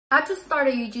How to start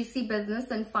a UGC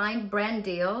business and find brand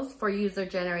deals for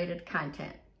user-generated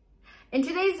content. In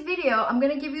today's video, I'm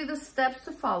going to give you the steps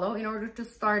to follow in order to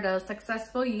start a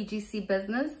successful UGC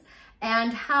business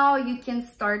and how you can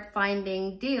start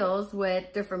finding deals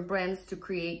with different brands to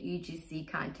create UGC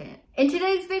content. In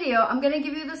today's video, I'm going to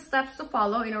give you the steps to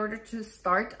follow in order to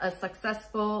start a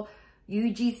successful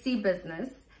UGC business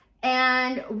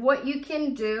and what you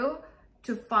can do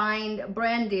to find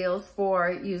brand deals for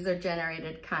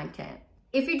user-generated content.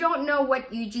 If you don't know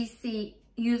what UGC,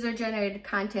 user-generated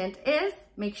content, is,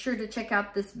 make sure to check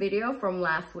out this video from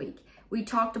last week. We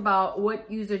talked about what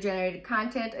user-generated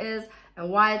content is and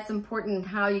why it's important and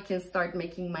how you can start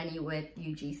making money with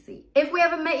UGC. If we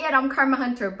haven't met yet, I'm Karma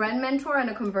Hunter, brand mentor and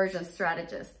a conversion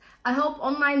strategist. I help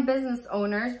online business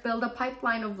owners build a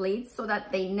pipeline of leads so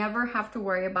that they never have to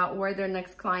worry about where their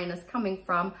next client is coming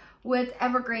from with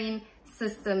evergreen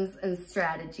systems and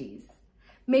strategies.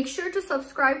 Make sure to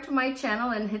subscribe to my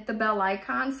channel and hit the bell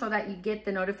icon so that you get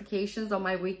the notifications on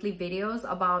my weekly videos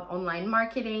about online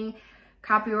marketing,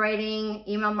 copywriting,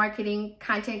 email marketing,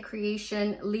 content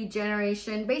creation, lead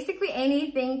generation, basically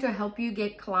anything to help you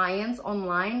get clients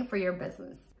online for your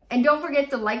business. And don't forget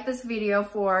to like this video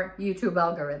for YouTube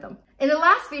algorithm. In the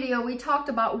last video, we talked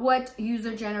about what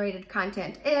user-generated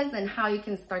content is and how you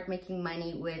can start making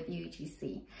money with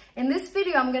UGC. In this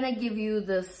video, I'm gonna give you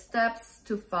the steps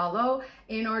to follow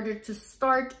in order to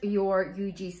start your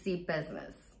UGC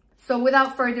business. So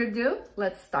without further ado,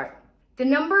 let's start. The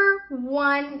number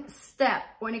one step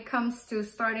when it comes to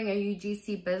starting a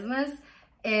UGC business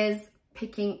is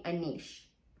picking a niche.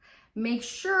 Make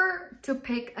sure to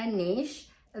pick a niche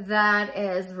that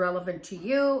is relevant to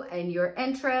you and your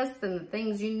interests and the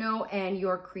things you know and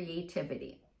your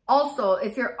creativity. Also,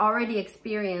 if you're already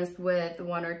experienced with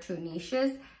one or two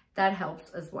niches, that helps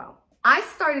as well. I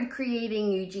started creating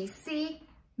UGC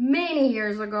many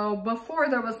years ago before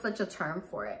there was such a term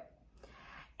for it.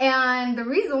 And the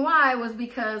reason why was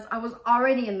because I was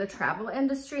already in the travel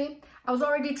industry. I was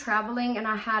already traveling and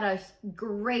I had a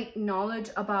great knowledge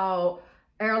about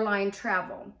airline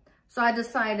travel. So I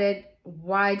decided,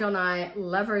 why don't I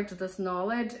leverage this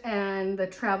knowledge and the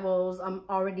travels I'm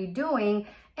already doing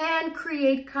and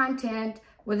create content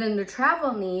within the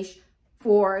travel niche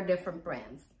for different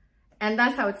brands? And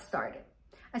that's how it started.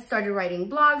 I started writing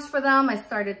blogs for them. I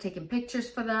started taking pictures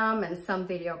for them and some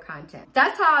video content.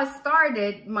 That's how I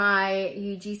started my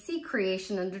UGC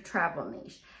creation in the travel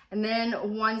niche. And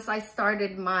then once I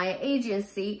started my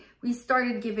agency, we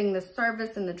started giving the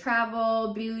service in the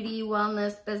travel, beauty,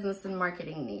 wellness, business, and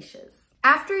marketing niches.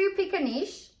 After you pick a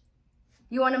niche,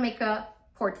 you want to make a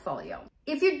portfolio.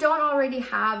 If you don't already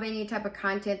have any type of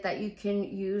content that you can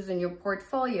use in your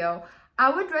portfolio, I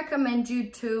would recommend you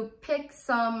to pick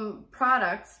some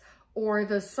products or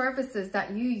the services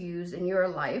that you use in your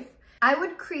life. I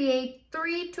would create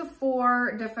 3 to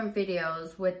 4 different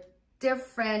videos with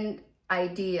different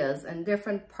ideas and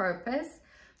different purpose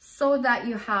so that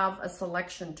you have a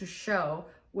selection to show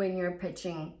when you're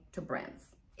pitching to brands.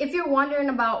 If you're wondering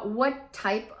about what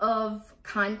type of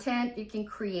content you can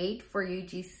create for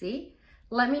UGC,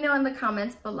 let me know in the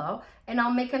comments below and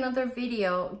I'll make another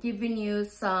video giving you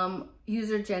some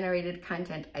user-generated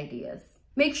content ideas.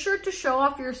 Make sure to show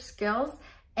off your skills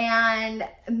and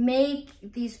make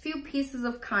these few pieces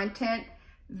of content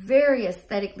very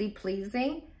aesthetically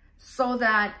pleasing so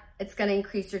that it's going to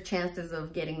increase your chances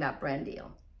of getting that brand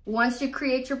deal. Once you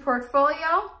create your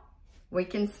portfolio, we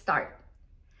can start.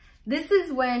 This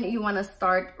is when you want to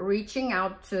start reaching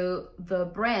out to the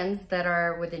brands that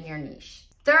are within your niche.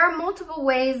 There are multiple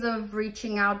ways of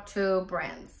reaching out to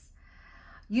brands.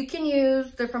 You can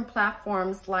use different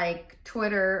platforms like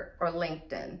Twitter or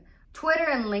LinkedIn. Twitter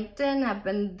and LinkedIn have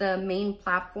been the main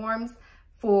platforms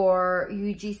for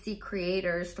UGC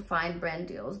creators to find brand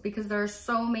deals because there are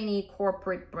so many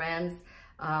corporate brands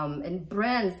and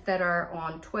brands that are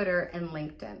on Twitter and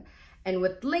LinkedIn. And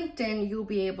with LinkedIn, you'll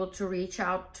be able to reach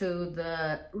out to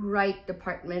the right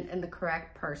department and the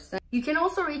correct person. You can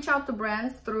also reach out to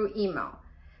brands through email.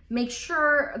 Make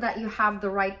sure that you have the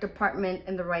right department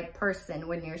and the right person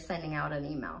when you're sending out an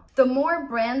email. The more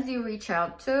brands you reach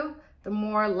out to, the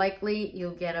more likely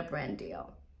you'll get a brand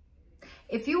deal.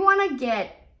 If you want to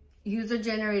get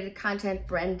user-generated content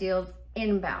brand deals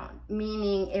inbound,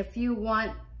 meaning if you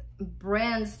want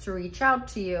brands to reach out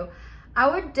to you, I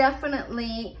would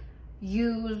definitely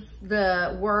use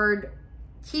the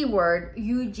keyword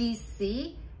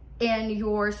UGC in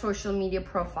your social media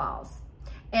profiles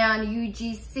and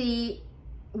UGC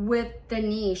with the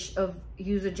niche of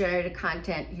user-generated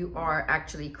content you are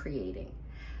actually creating.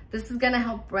 This is going to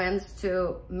help brands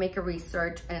to make a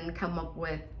research and come up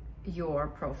with your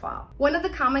profile. One of the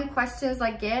common questions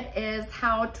I get is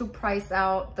how to price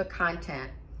out the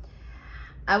content.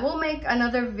 I will make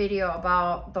another video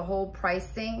about the whole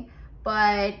pricing,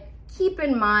 but keep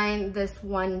in mind this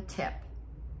one tip.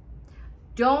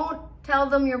 Don't tell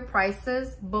them your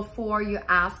prices before you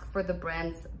ask for the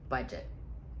brand's budget.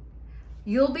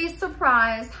 You'll be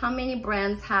surprised how many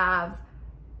brands have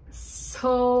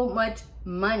so much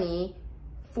money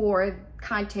for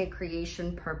content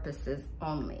creation purposes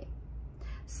only.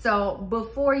 So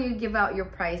before you give out your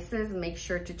prices, make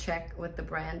sure to check with the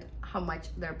brand how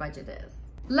much their budget is.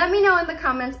 Let me know in the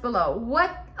comments below,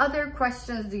 what other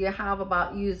questions do you have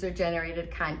about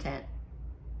user-generated content?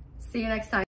 See you next time.